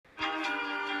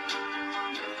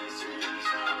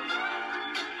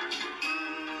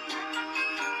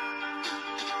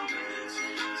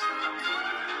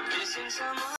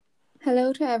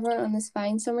Hello to everyone on this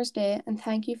fine summer's day, and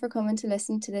thank you for coming to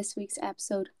listen to this week's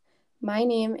episode. My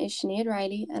name is Sinead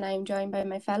Riley, and I am joined by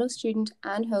my fellow student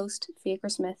and host, Faker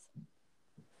Smith.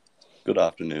 Good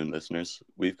afternoon, listeners.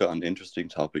 We've got an interesting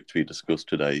topic to be discussed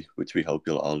today, which we hope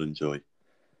you'll all enjoy.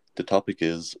 The topic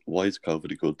is, why is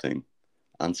COVID a good thing?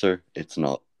 Answer, it's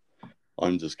not.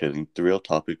 I'm just kidding. The real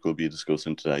topic we'll be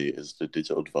discussing today is the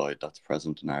digital divide that's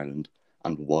present in Ireland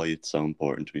and why it's so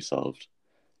important to be solved.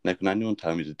 Now, can anyone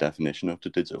tell me the definition of the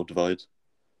digital divide?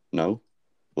 No?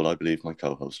 Well, I believe my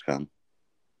co-host can.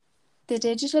 The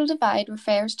digital divide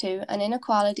refers to an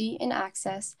inequality in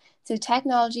access to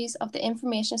technologies of the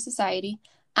information society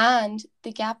and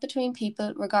the gap between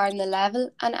people regarding the level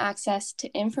and access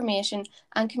to information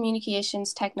and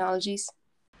communications technologies.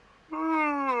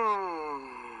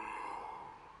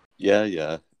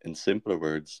 Yeah. In simpler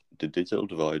words, the digital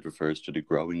divide refers to the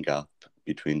growing gap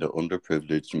between the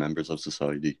underprivileged members of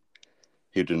society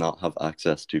who do not have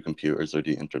access to computers or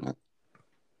the internet.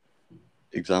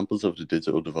 Examples of the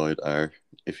digital divide are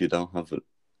if you don't have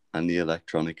any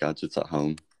electronic gadgets at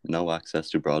home, no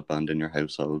access to broadband in your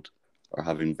household, or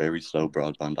having very slow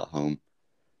broadband at home,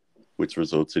 which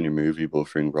results in your movie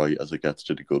buffering right as it gets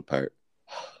to the good part.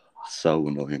 So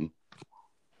annoying.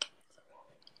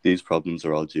 These problems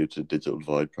are all due to the digital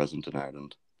divide present in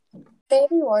Ireland. You may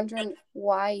be wondering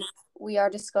why we are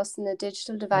discussing the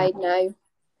digital divide now.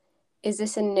 Is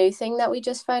this a new thing that we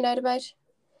just found out about?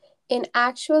 In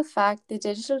actual fact, the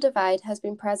digital divide has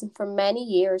been present for many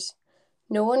years.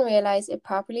 No one realised it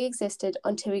properly existed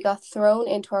until we got thrown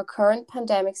into our current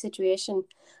pandemic situation,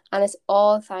 and it's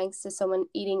all thanks to someone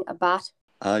eating a bat.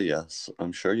 Ah yes,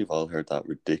 I'm sure you've all heard that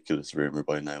ridiculous rumour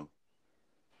by now.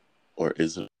 Or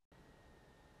is it?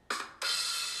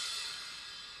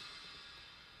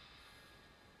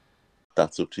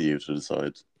 That's up to you to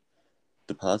decide.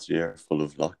 The past year, full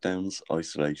of lockdowns,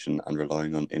 isolation, and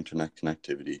relying on internet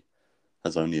connectivity,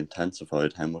 has only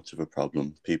intensified how much of a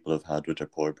problem people have had with their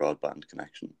poor broadband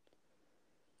connection,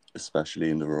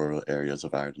 especially in the rural areas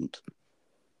of Ireland.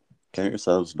 Count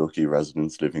yourselves lucky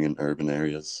residents living in urban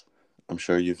areas. I'm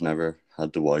sure you've never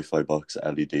had the Wi-Fi box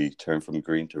LED turn from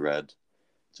green to red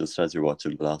just as you're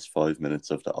watching the last 5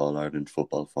 minutes of the All-Ireland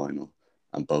football final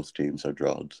and both teams are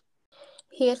drawed.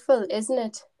 Hateful, isn't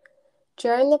it?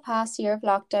 During the past year of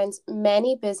lockdowns,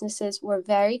 many businesses were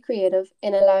very creative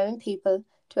in allowing people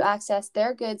to access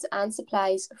their goods and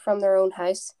supplies from their own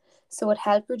house, so it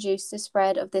helped reduce the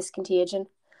spread of this contagion.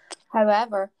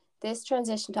 However, this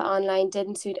transition to online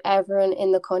didn't suit everyone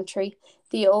in the country.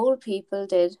 The old people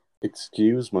did.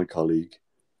 Excuse my colleague.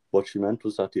 What she meant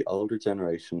was that the older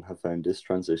generation have found this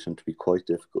transition to be quite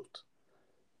difficult.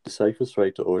 The safest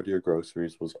way to order your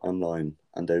groceries was online,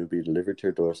 and they would be delivered to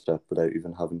your doorstep without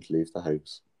even having to leave the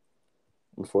house.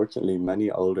 Unfortunately, many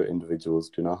older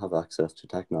individuals do not have access to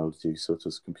technology such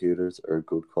as computers or a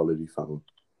good quality phone.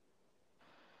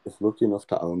 If lucky enough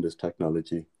to own this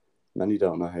technology, many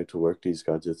don't know how to work these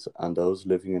gadgets, and those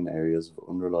living in areas of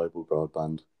unreliable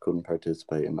broadband couldn't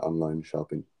participate in online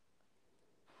shopping.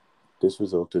 This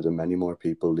resulted in many more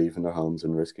people leaving their homes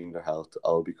and risking their health,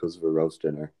 all because of a roast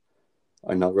dinner.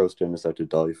 I know roast dinners are to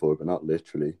die for, but not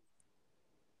literally.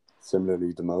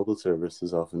 Similarly, the mobile service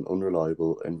is often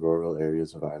unreliable in rural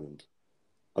areas of Ireland.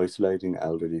 Isolating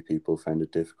elderly people found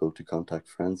it difficult to contact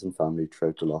friends and family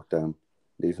throughout the lockdown,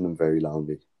 leaving them very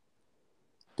lonely.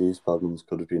 These problems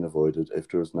could have been avoided if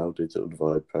there was no digital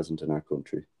divide present in our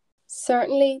country.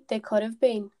 Certainly, they could have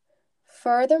been.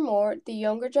 Furthermore, the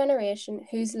younger generation,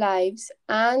 whose lives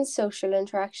and social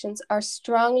interactions are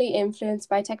strongly influenced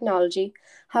by technology,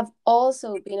 have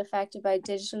also been affected by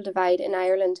digital divide in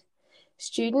Ireland.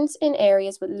 Students in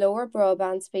areas with lower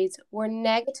broadband speeds were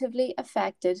negatively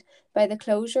affected by the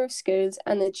closure of schools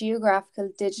and the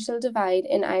geographical digital divide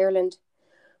in Ireland.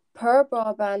 Poor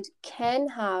broadband can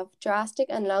have drastic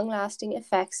and long-lasting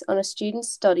effects on a student's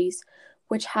studies,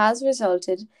 which has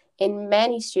resulted in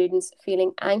many students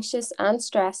feeling anxious and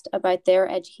stressed about their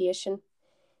education.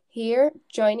 Here,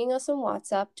 joining us on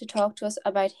WhatsApp to talk to us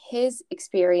about his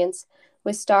experience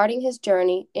with starting his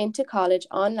journey into college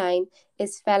online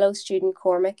is fellow student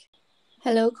Cormac.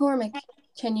 Hello, Cormac.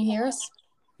 Can you hear us?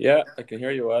 Yeah, I can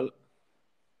hear you well.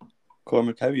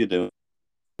 Cormac, how are you doing?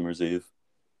 Summer's Eve.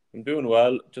 I'm doing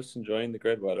well, just enjoying the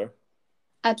great weather.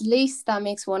 At least that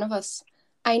makes one of us.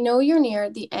 I know you're near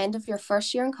the end of your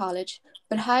first year in college,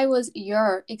 but how was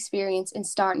your experience in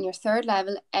starting your third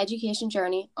level education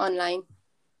journey online?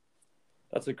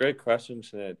 That's a great question,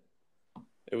 Sinead.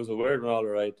 It was a weird one, all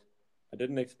right. I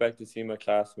didn't expect to see my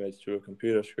classmates through a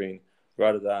computer screen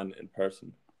rather than in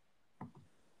person.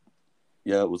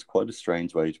 Yeah, it was quite a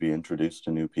strange way to be introduced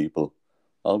to new people.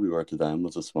 All we were to them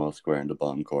was a small square in the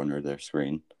bottom corner of their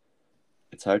screen.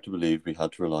 It's hard to believe we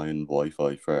had to rely on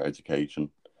Wi-Fi for our education.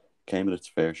 It came with its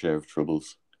fair share of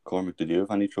troubles. Cormac, did you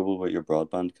have any trouble with your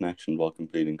broadband connection while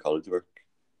completing college work?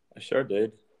 I sure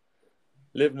did.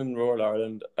 Living in rural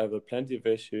Ireland, I've had plenty of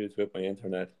issues with my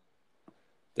internet.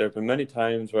 There have been many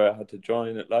times where I had to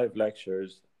join live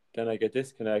lectures, then I get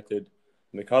disconnected,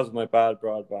 and because of my bad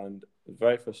broadband, it's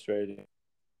very frustrating.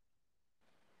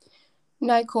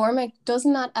 Now, Cormac,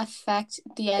 doesn't that affect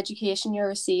the education you're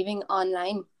receiving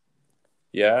online?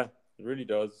 Yeah, it really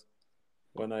does.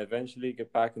 When I eventually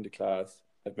get back into class,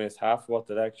 I've missed half what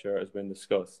the lecture has been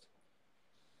discussed,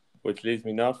 which leaves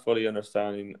me not fully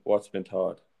understanding what's been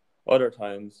taught. Other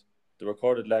times, the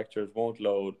recorded lectures won't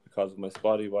load because of my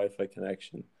spotty Wi-Fi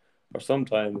connection, or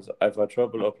sometimes I've had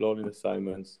trouble uploading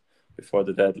assignments before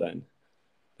the deadline.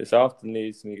 This often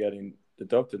leads to me getting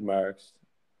deducted marks.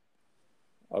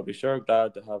 I'll be sure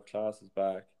glad to have classes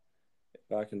back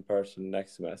in person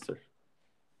next semester.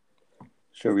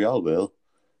 Sure, we all will.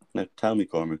 Now tell me,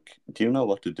 Cormac, do you know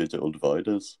what the digital divide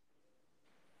is?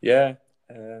 Yeah,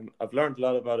 I've learned a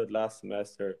lot about it last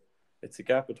semester. It's a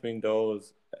gap between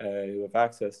those who have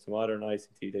access to modern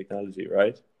ICT technology,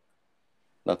 right?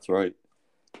 That's right.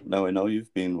 Now, I know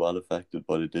you've been well affected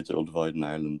by the digital divide in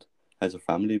Ireland. Has your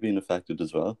family been affected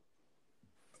as well?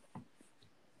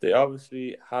 They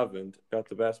obviously haven't got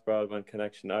the best broadband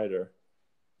connection either.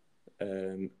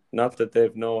 Not that they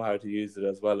know how to use it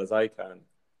as well as I can.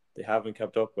 They haven't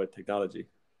kept up with technology.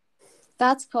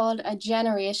 That's called a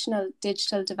generational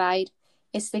digital divide.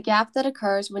 It's the gap that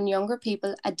occurs when younger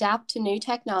people adapt to new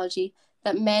technology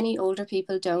that many older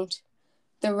people don't.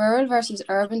 The rural versus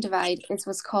urban divide is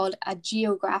what's called a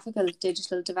geographical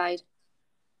digital divide.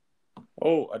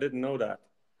 Oh, I didn't know that.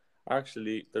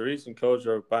 Actually, the recent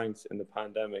closure of banks in the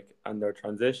pandemic and their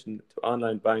transition to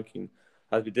online banking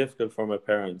has been difficult for my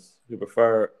parents, who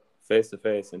prefer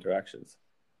face-to-face interactions.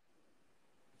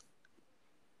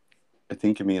 I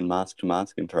think you mean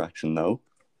mask-to-mask interaction, no?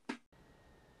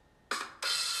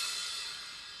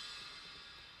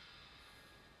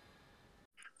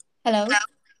 Hello?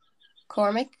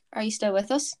 Cormac, are you still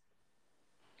with us?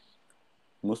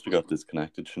 Must have got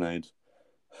disconnected, Sinead.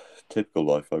 Typical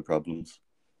Wi-Fi problems.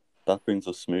 That brings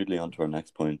us smoothly onto our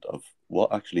next point of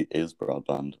what actually is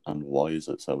broadband and why is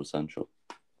it so essential?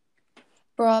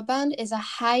 Broadband is a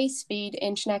high-speed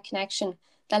internet connection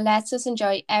that lets us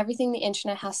enjoy everything the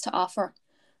internet has to offer.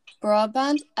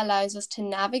 Broadband allows us to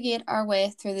navigate our way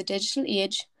through the digital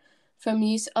age, from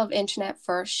use of internet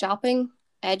for shopping,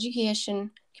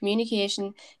 education,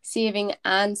 communication, saving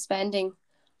and spending.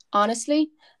 Honestly,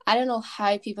 I don't know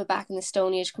how people back in the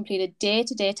Stone Age completed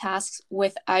day-to-day tasks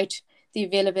without the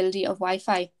availability of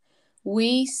Wi-Fi.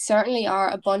 We certainly are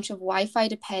a bunch of Wi-Fi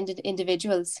dependent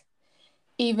individuals.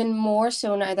 Even more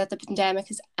so now that the pandemic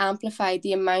has amplified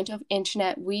the amount of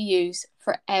internet we use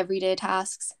for everyday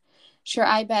tasks. Sure,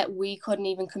 I bet we couldn't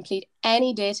even complete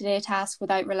any day-to-day task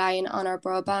without relying on our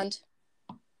broadband.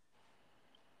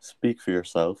 Speak for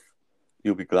yourself.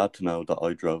 You'll be glad to know that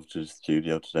I drove to the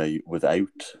studio today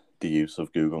without the use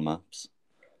of Google Maps,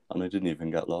 and I didn't even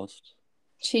get lost.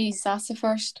 Geez, that's the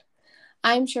first.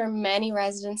 I'm sure many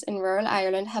residents in rural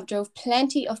Ireland have drove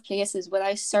plenty of places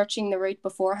without searching the route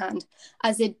beforehand,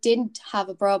 as they didn't have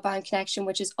a broadband connection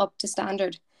which is up to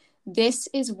standard. This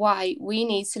is why we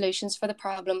need solutions for the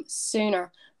problem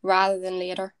sooner rather than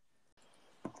later.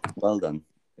 Well then,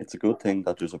 it's a good thing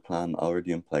that there's a plan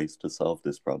already in place to solve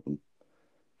this problem.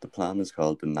 The plan is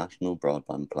called the National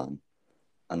Broadband Plan,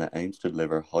 and it aims to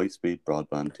deliver high-speed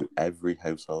broadband to every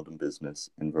household and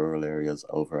business in rural areas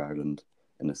over Ireland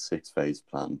in a 6-phase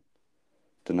plan.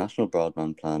 The National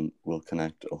Broadband Plan will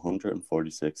connect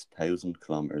 146,000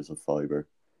 kilometres of fibre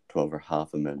to over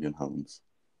 500,000 homes.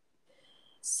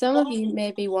 Some of you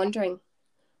may be wondering,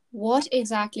 what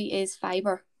exactly is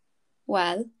fibre?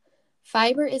 Well,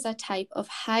 fibre is a type of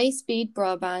high-speed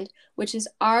broadband which is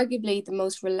arguably the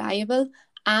most reliable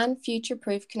and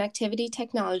future-proof connectivity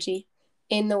technology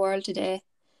in the world today.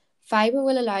 Fibre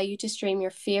will allow you to stream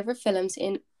your favourite films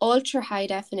in ultra-high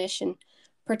definition,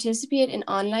 participate in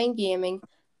online gaming,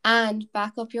 and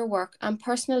back up your work and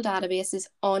personal databases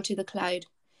onto the cloud.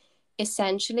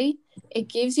 Essentially, it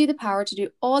gives you the power to do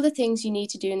all the things you need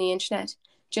to do on the internet,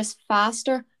 just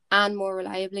faster and more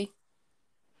reliably.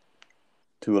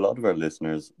 To a lot of our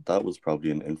listeners, that was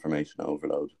probably an information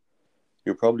overload.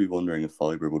 You're probably wondering if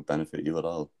fibre would benefit you at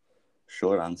all.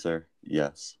 Short answer,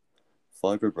 yes.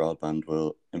 Fibre broadband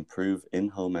will improve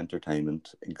in-home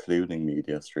entertainment, including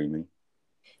media streaming,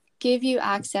 Give you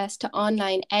access to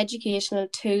online educational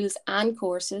tools and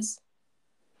courses,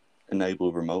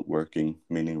 enable remote working,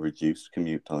 meaning reduced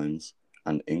commute times,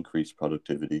 and increase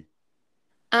productivity.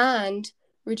 And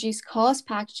reduce cost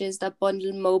packages that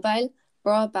bundle mobile,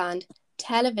 broadband,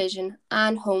 television,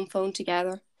 and home phone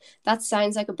together. That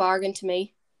sounds like a bargain to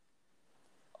me.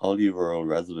 All you rural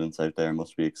residents out there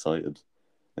must be excited.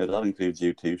 Now that includes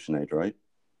you too, Sinead, right?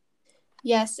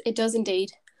 Yes, it does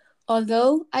indeed.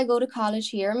 Although I go to college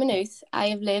here in Maynooth, I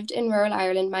have lived in rural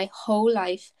Ireland my whole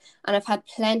life and I've had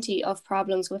plenty of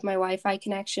problems with my Wi-Fi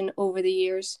connection over the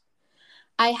years.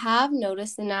 I have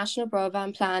noticed the National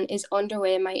Broadband Plan is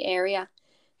underway in my area.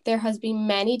 There has been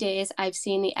many days I've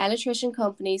seen the electrician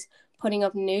companies putting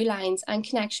up new lines and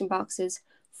connection boxes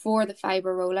for the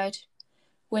fibre rollout.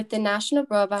 With the National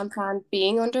Broadband Plan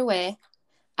being underway,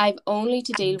 I've only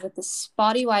to deal with the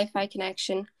spotty Wi-Fi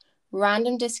connection,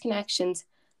 random disconnections,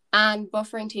 and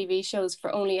buffering TV shows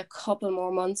for only a couple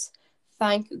more months.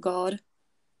 Thank God.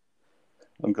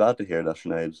 I'm glad to hear that,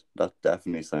 Sinead. That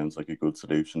definitely sounds like a good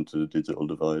solution to the digital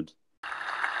divide.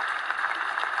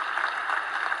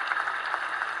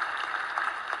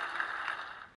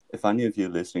 If any of you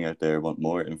listening out there want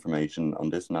more information on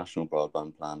this national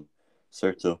broadband plan,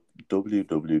 search up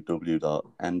www.nbi.ie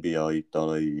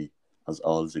as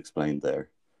all is explained there.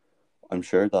 I'm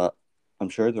sure there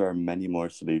are many more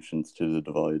solutions to the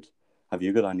divide. Have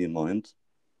you got any in mind?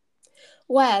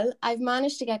 Well, I've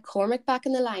managed to get Cormac back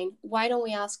in the line. Why don't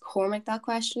we ask Cormac that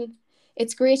question?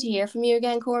 It's great to hear from you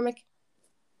again, Cormac.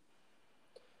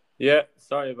 Yeah,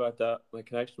 sorry about that. My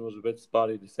connection was a bit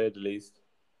spotty to say the least.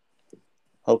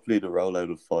 Hopefully the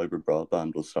rollout of fibre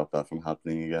broadband will stop that from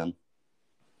happening again.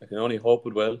 I can only hope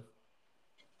it will.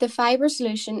 The fibre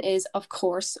solution is, of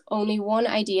course, only one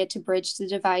idea to bridge the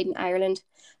divide in Ireland.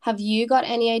 Have you got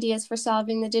any ideas for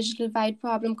solving the digital divide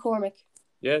problem, Cormac?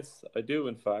 Yes, I do,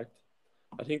 in fact.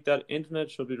 I think that internet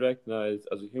should be recognised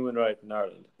as a human right in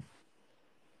Ireland.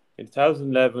 In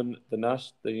 2011,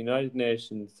 the United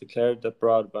Nations declared that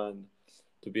broadband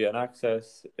to be an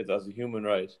access is as a human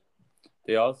right.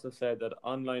 They also said that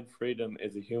online freedom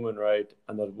is a human right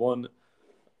and that one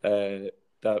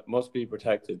that must be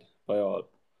protected by all.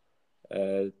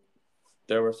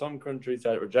 There were some countries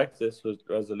that rejected this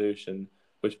resolution,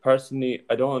 which personally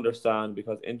I don't understand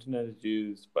because internet is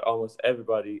used by almost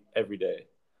everybody every day.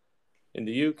 In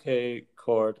the UK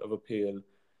Court of Appeal,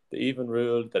 they even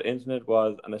ruled that internet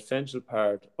was an essential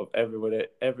part of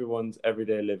everyone's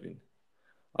everyday living.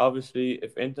 Obviously,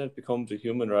 if internet becomes a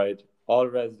human right, all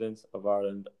residents of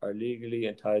Ireland are legally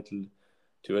entitled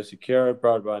to a secure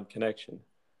broadband connection.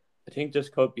 I think this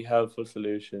could be a helpful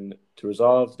solution to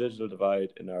resolve the digital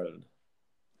divide in Ireland.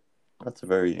 That's a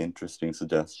very interesting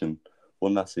suggestion,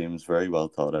 one that seems very well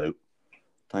thought out.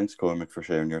 Thanks, Cormac, for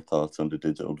sharing your thoughts on the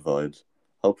digital divide.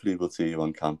 Hopefully we'll see you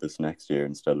on campus next year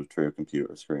instead of through a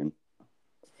computer screen.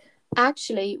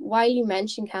 Actually, while you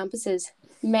mention campuses,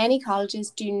 many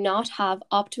colleges do not have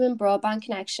optimum broadband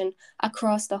connection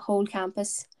across the whole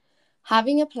campus.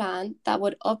 Having a plan that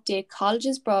would update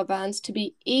colleges' broadbands to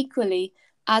be equally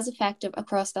as effective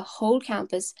across the whole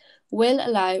campus will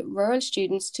allow rural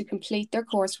students to complete their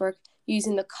coursework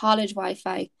using the college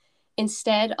Wi-Fi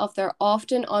instead of their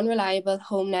often unreliable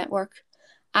home network.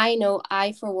 I know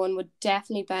I, for one, would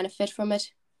definitely benefit from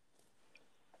it.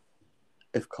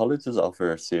 If colleges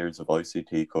offer a series of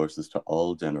ICT courses to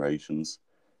all generations,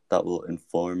 that will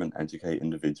inform and educate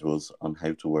individuals on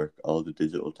how to work all the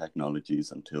digital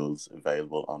technologies and tools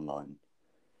available online.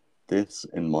 This,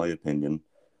 in my opinion,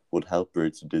 would help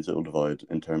bridge the digital divide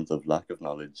in terms of lack of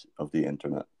knowledge of the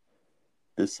internet.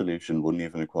 This solution wouldn't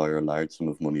even require a large sum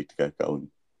of money to get going.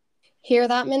 Hear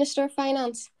that, Minister of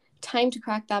Finance? Time to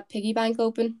crack that piggy bank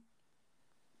open.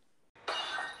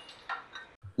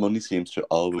 Money seems to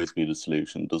always be the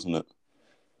solution, doesn't it?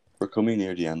 We're coming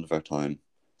near the end of our time,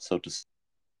 so to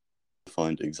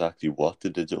find exactly what the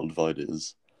digital divide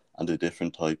is and the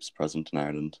different types present in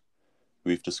Ireland,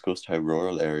 we've discussed how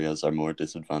rural areas are more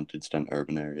disadvantaged than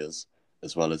urban areas,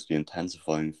 as well as the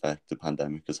intensifying effect the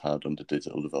pandemic has had on the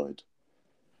digital divide.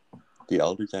 The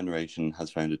older generation has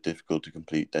found it difficult to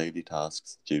complete daily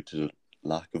tasks due to the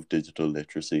lack of digital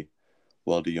literacy,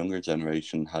 while the younger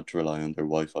generation had to rely on their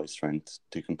Wi-Fi strength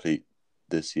to complete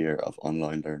this year of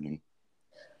online learning.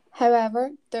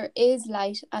 However, there is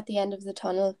light at the end of the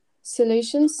tunnel.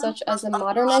 Solutions such as the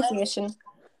modernisation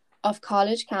of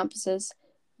college campuses,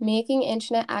 making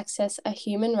internet access a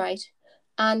human right,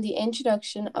 and the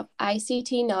introduction of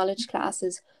ICT knowledge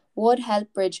classes would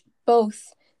help bridge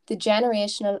both the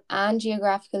generational and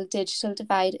geographical digital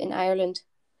divide in Ireland.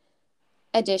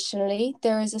 Additionally,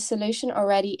 there is a solution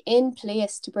already in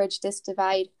place to bridge this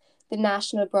divide, the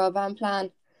National Broadband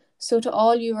Plan. So to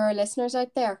all you our listeners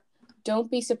out there, don't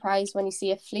be surprised when you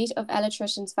see a fleet of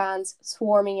electricians' vans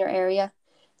swarming your area.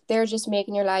 they're just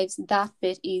making your lives that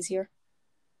bit easier.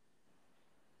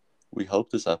 We hope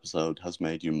this episode has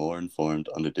made you more informed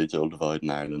on the digital divide in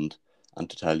Ireland, and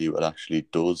to tell you it actually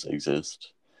does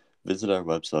exist. Visit our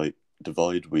website,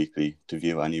 Divide Weekly, to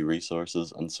view any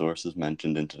resources and sources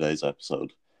mentioned in today's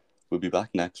episode. We'll be back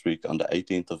next week on the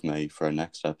 18th of May for our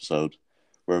next episode,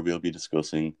 where we'll be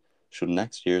discussing, should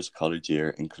next year's college year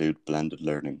include blended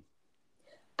learning?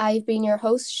 I've been your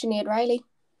host, Sinead Riley.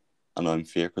 And I'm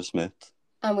Fiacre Smith.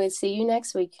 And we'll see you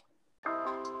next week.